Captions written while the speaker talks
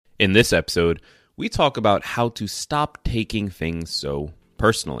In this episode, we talk about how to stop taking things so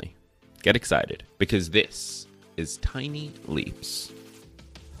personally. Get excited, because this is Tiny Leaps.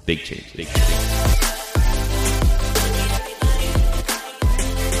 Big change. Big change.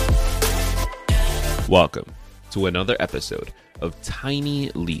 Welcome to another episode of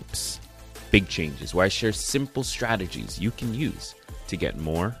Tiny Leaps, Big Changes, where I share simple strategies you can use to get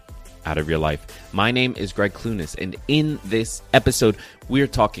more out of your life. My name is Greg Clunis, and in this episode, we're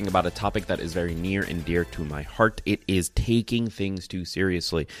talking about a topic that is very near and dear to my heart. It is taking things too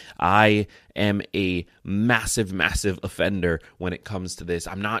seriously. I am a massive offender when it comes to this.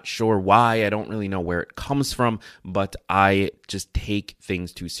 I'm not sure why. I don't really know where it comes from, but I just take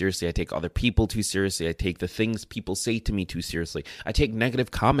things too seriously. I take other people too seriously. I take the things people say to me too seriously. I take negative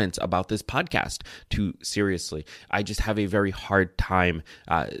comments about this podcast too seriously. I just have a very hard time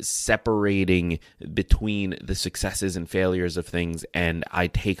separating between the successes and failures of things, and I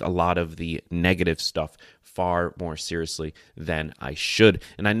take a lot of the negative stuff far more seriously than I should.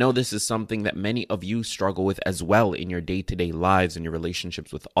 And I know this is something that many of you struggle with as well in your day-to-day lives and your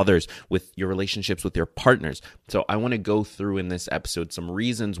relationships with others, with your relationships with your partners. So I want to go through in this episode some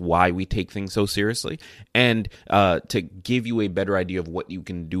reasons why we take things so seriously, and to give you a better idea of what you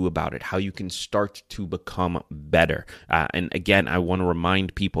can do about it, how you can start to become better. And again, I want to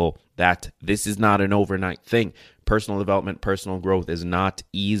remind people that this is not an overnight thing. Personal development, personal growth is not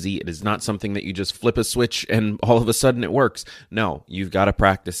easy. It is not something that you just flip a switch and all of a sudden it works. No, you've got to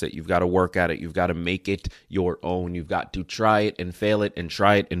practice it. You've got to work at it. You've got to make it your own. You've got to try it and fail it and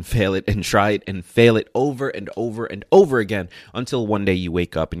try it and fail it and try it and fail it over and over and over again until one day you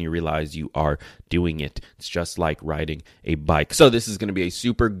wake up and you realize you are doing it. It's just like riding a bike. So this is going to be a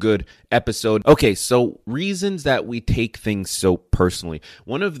super good episode. Okay, so reasons that we take things so personally.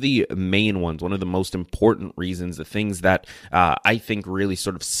 One of the main ones, one of the most important reasons, the things that I think really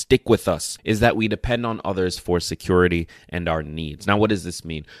sort of stick with us, is that we depend on others for security and our needs. Now, what does this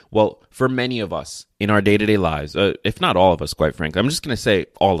mean? Well, for many of us in our day-to-day lives, if not all of us, quite frankly, I'm just going to say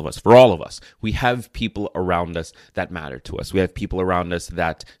all of us, for all of us, we have people around us that matter to us. We have people around us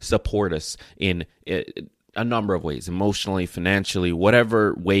that support us in a number of ways, emotionally, financially,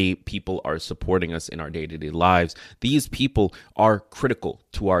 whatever way people are supporting us in our day-to-day lives. These people are critical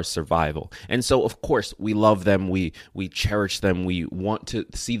to our survival. And so, of course, we love them, we cherish them, we want to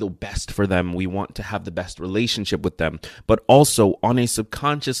see the best for them, we want to have the best relationship with them. But also, on a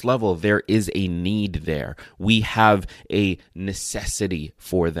subconscious level, there is a need there. We have a necessity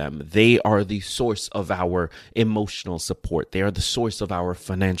for them. They are the source of our emotional support. They are the source of our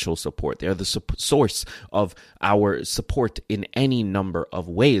financial support. They are the source of our support in any number of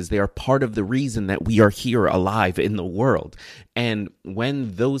ways. They are part of the reason that we are here alive in the world. And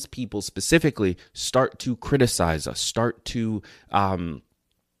when those people specifically start to criticize us, start to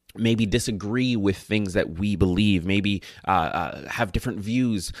maybe disagree with things that we believe, maybe have different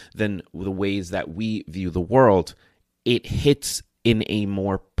views than the ways that we view the world, it hits in a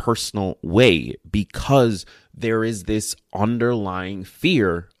more personal way, because there is this underlying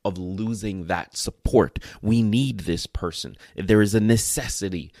fear of losing that support. We need this person. There is a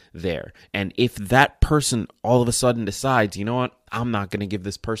necessity there. And if that person all of a sudden decides, you know what, I'm not going to give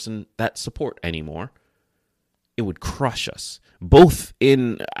this person that support anymore, it would crush us, both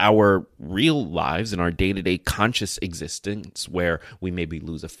in our real lives, in our day-to-day conscious existence, where we maybe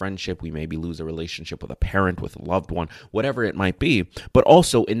lose a friendship, we maybe lose a relationship with a parent, with a loved one, whatever it might be, but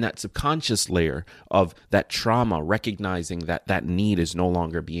also in that subconscious layer of that trauma, recognizing that that need is no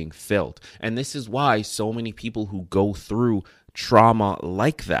longer being filled. And this is why so many people who go through trauma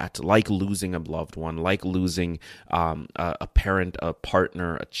like that, like losing a loved one, like losing a parent, a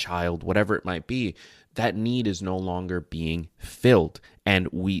partner, a child, whatever it might be, that need is no longer being filled. And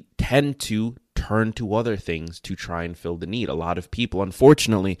we tend to turn to other things to try and fill the need. A lot of people,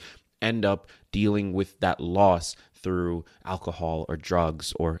 unfortunately, end up dealing with that loss through alcohol or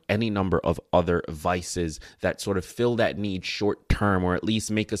drugs or any number of other vices that sort of fill that need short term, or at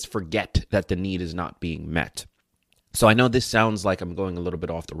least make us forget that the need is not being met. So I know this sounds like I'm going a little bit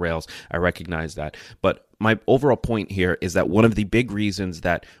off the rails. I recognize that. But my overall point here is that one of the big reasons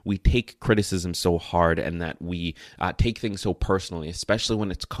that we take criticism so hard and that we take things so personally, especially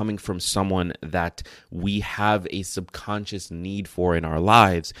when it's coming from someone that we have a subconscious need for in our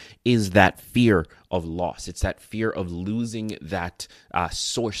lives, is that fear of loss. It's that fear of losing that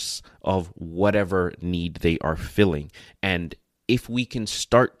source of whatever need they are filling. And if we can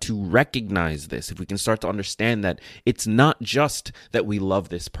start to recognize this, if we can start to understand that it's not just that we love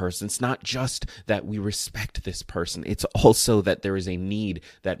this person, it's not just that we respect this person, it's also that there is a need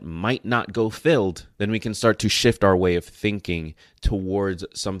that might not go filled, then we can start to shift our way of thinking towards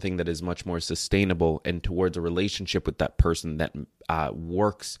something that is much more sustainable and towards a relationship with that person that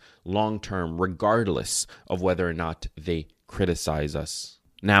works long-term, regardless of whether or not they criticize us.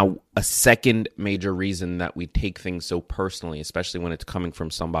 Now, a second major reason that we take things so personally, especially when it's coming from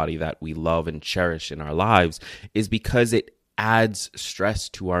somebody that we love and cherish in our lives, is because it adds stress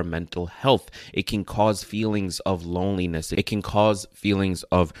to our mental health. It can cause feelings of loneliness. It can cause feelings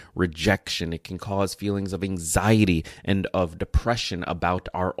of rejection. It can cause feelings of anxiety and of depression about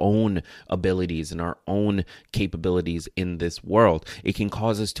our own abilities and our own capabilities in this world. It can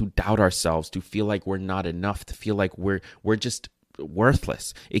cause us to doubt ourselves, to feel like we're not enough, to feel like we're just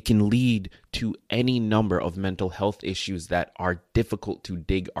worthless. It can lead to any number of mental health issues that are difficult to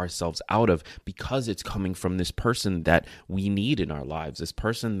dig ourselves out of because it's coming from this person that we need in our lives, this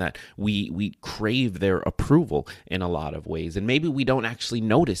person that we crave their approval in a lot of ways. And maybe we don't actually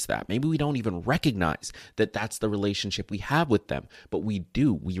notice that. Maybe we don't even recognize that that's the relationship we have with them, but we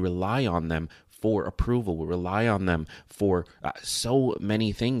do. We rely on them for approval. We rely on them for so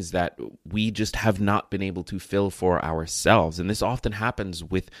many things that we just have not been able to fill for ourselves. And this often happens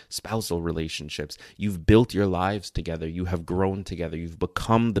with spousal relationships. You've built your lives together. You have grown together. You've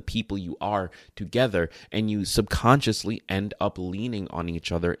become the people you are together, and you subconsciously end up leaning on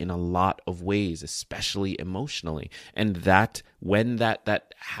each other in a lot of ways, especially emotionally. And that when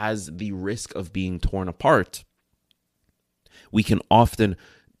that has the risk of being torn apart, we can often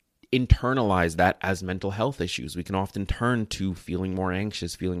internalize that as mental health issues. We can often turn to feeling more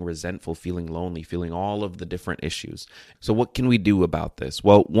anxious, feeling resentful, feeling lonely, feeling all of the different issues. So what can we do about this?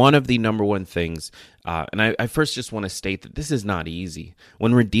 Well, one of the number one things, and I first just want to state that this is not easy.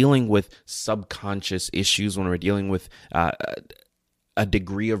 When we're dealing with subconscious issues, when we're dealing with a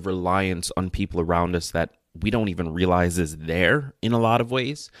degree of reliance on people around us that we don't even realize is there in a lot of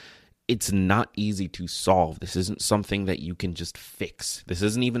ways, it's not easy to solve. This isn't something that you can just fix. This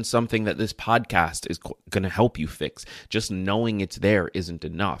isn't even something that this podcast is going to help you fix. Just knowing it's there isn't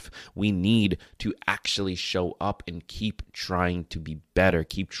enough. We need to actually show up and keep trying to be better.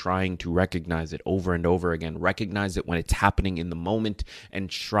 Keep trying to recognize it over and over again. Recognize it when it's happening in the moment and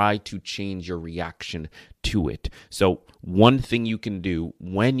try to change your reaction to it. So one thing you can do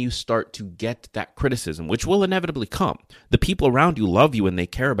when you start to get that criticism, which will inevitably come, the people around you love you and they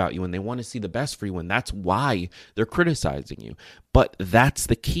care about you and they want to see the best for you, and that's why they're criticizing you. But that's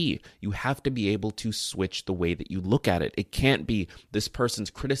the key. You have to be able to switch the way that you look at it. It can't be this person's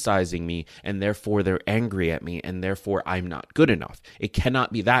criticizing me and therefore they're angry at me and therefore I'm not good enough. It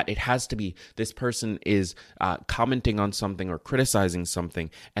cannot be that. It has to be this person is commenting on something or criticizing something,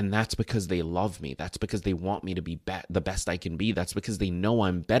 and that's because they love me. That's because they want me to be the best I can be. That's because they know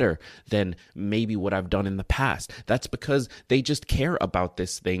I'm better than maybe what I've done in the past. That's because they just care about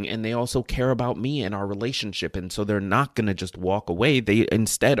this thing, and they also care about me and our relationship, and so they're not going to just walk away. They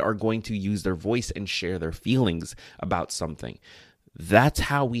instead are going to use their voice and share their feelings about something. That's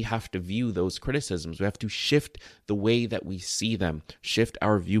how we have to view those criticisms. We have to shift the way that we see them, shift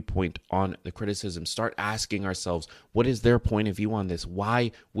our viewpoint on the criticism, start asking ourselves, what is their point of view on this?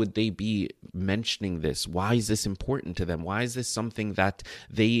 Why would they be mentioning this? Why is this important to them? Why is this something that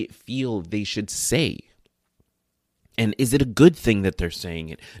they feel they should say? And is it a good thing that they're saying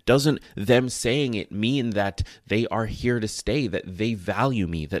it? Doesn't them saying it mean that they are here to stay, that they value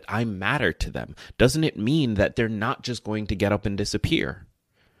me, that I matter to them? Doesn't it mean that they're not just going to get up and disappear?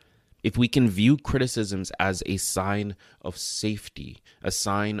 If we can view criticisms as a sign of safety, a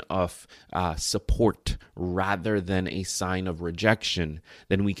sign of support, rather than a sign of rejection,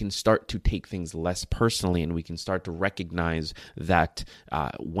 then we can start to take things less personally, and we can start to recognize that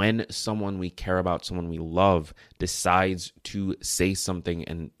when someone we care about, someone we love, decides to say something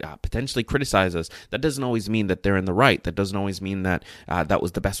and potentially criticize us, that doesn't always mean that they're in the right. That doesn't always mean that that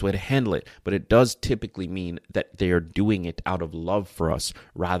was the best way to handle it. But it does typically mean that they are doing it out of love for us,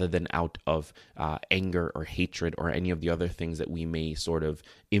 rather than out of anger or hatred or any of the other things that we may sort of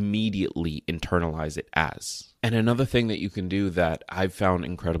immediately internalize it as. And another thing that you can do that I've found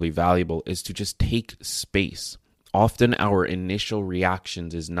incredibly valuable is to just take space. Often our initial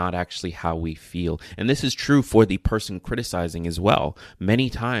reactions is not actually how we feel. And this is true for the person criticizing as well. Many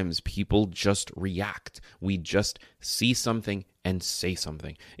times people just react. We just see something and say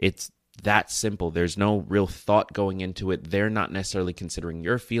something. It's that simple. There's no real thought going into it. They're not necessarily considering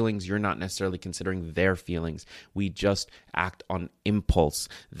your feelings. You're not necessarily considering their feelings. We just act on impulse.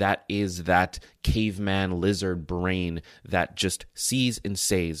 That is that caveman lizard brain that just sees and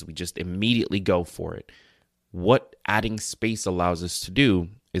says. We just immediately go for it. What adding space allows us to do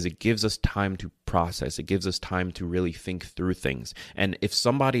is it gives us time to process. It gives us time to really think through things. And if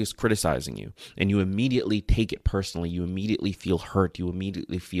somebody is criticizing you and you immediately take it personally, you immediately feel hurt, you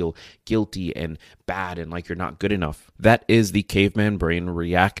immediately feel guilty and bad and like you're not good enough, that is the caveman brain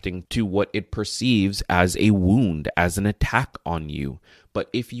reacting to what it perceives as a wound, as an attack on you. But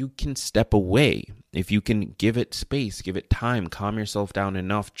if you can step away, if you can give it space, give it time, calm yourself down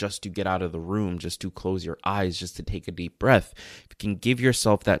enough just to get out of the room, just to close your eyes, just to take a deep breath, if you can give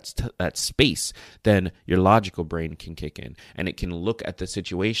yourself that space, then your logical brain can kick in and it can look at the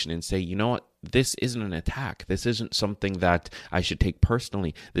situation and say, you know what? This isn't an attack. This isn't something that I should take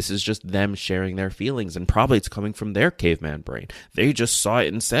personally. This is just them sharing their feelings, and probably it's coming from their caveman brain. They just saw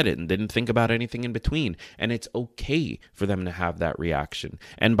it and said it and didn't think about anything in between, and it's okay for them to have that reaction.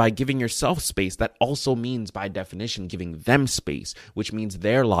 And by giving yourself space, that also means, by definition, giving them space, which means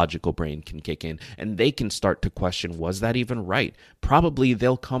their logical brain can kick in, and they can start to question, was that even right? Probably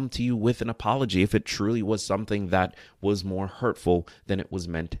they'll come to you with an apology if it truly was something that was more hurtful than it was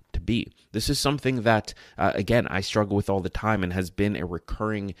meant to be. This is something that, again, I struggle with all the time and has been a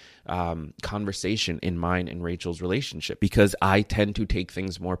recurring conversation in mine and Rachel's relationship, because I tend to take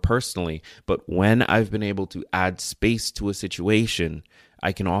things more personally. But when I've been able to add space to a situation,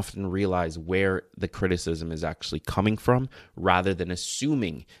 I can often realize where the criticism is actually coming from, rather than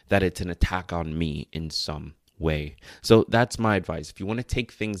assuming that it's an attack on me in some way. So that's my advice. If you want to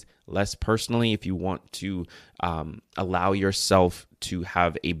take things less personally, if you want to allow yourself to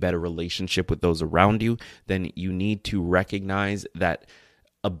have a better relationship with those around you, then you need to recognize that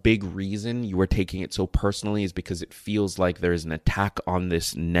a big reason you are taking it so personally is because it feels like there is an attack on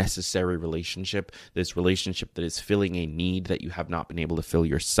this necessary relationship, this relationship that is filling a need that you have not been able to fill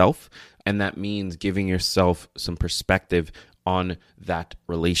yourself. And that means giving yourself some perspective on that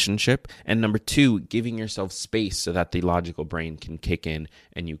relationship. And number two, giving yourself space so that the logical brain can kick in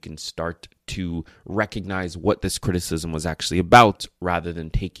and you can start to recognize what this criticism was actually about, rather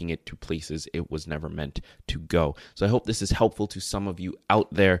than taking it to places it was never meant to go. So I hope this is helpful to some of you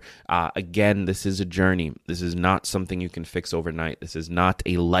out there. Again, this is a journey. This is not something you can fix overnight. This is not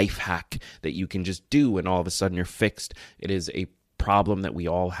a life hack that you can just do and all of a sudden you're fixed. It is a problem that we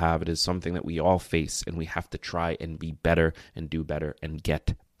all have. It is something that we all face, and we have to try and be better and do better and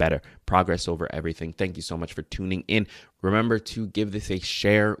get better. Progress over everything. Thank you so much for tuning in. Remember to give this a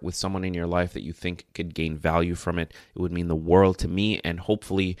share with someone in your life that you think could gain value from it. It would mean the world to me and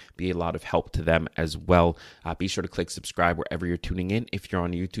hopefully be a lot of help to them as well. Be sure to click subscribe wherever you're tuning in. If you're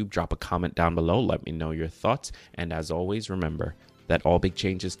on YouTube, drop a comment down below. Let me know your thoughts. And as always, remember that all big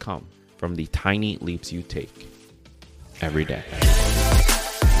changes come from the tiny leaps you take every day.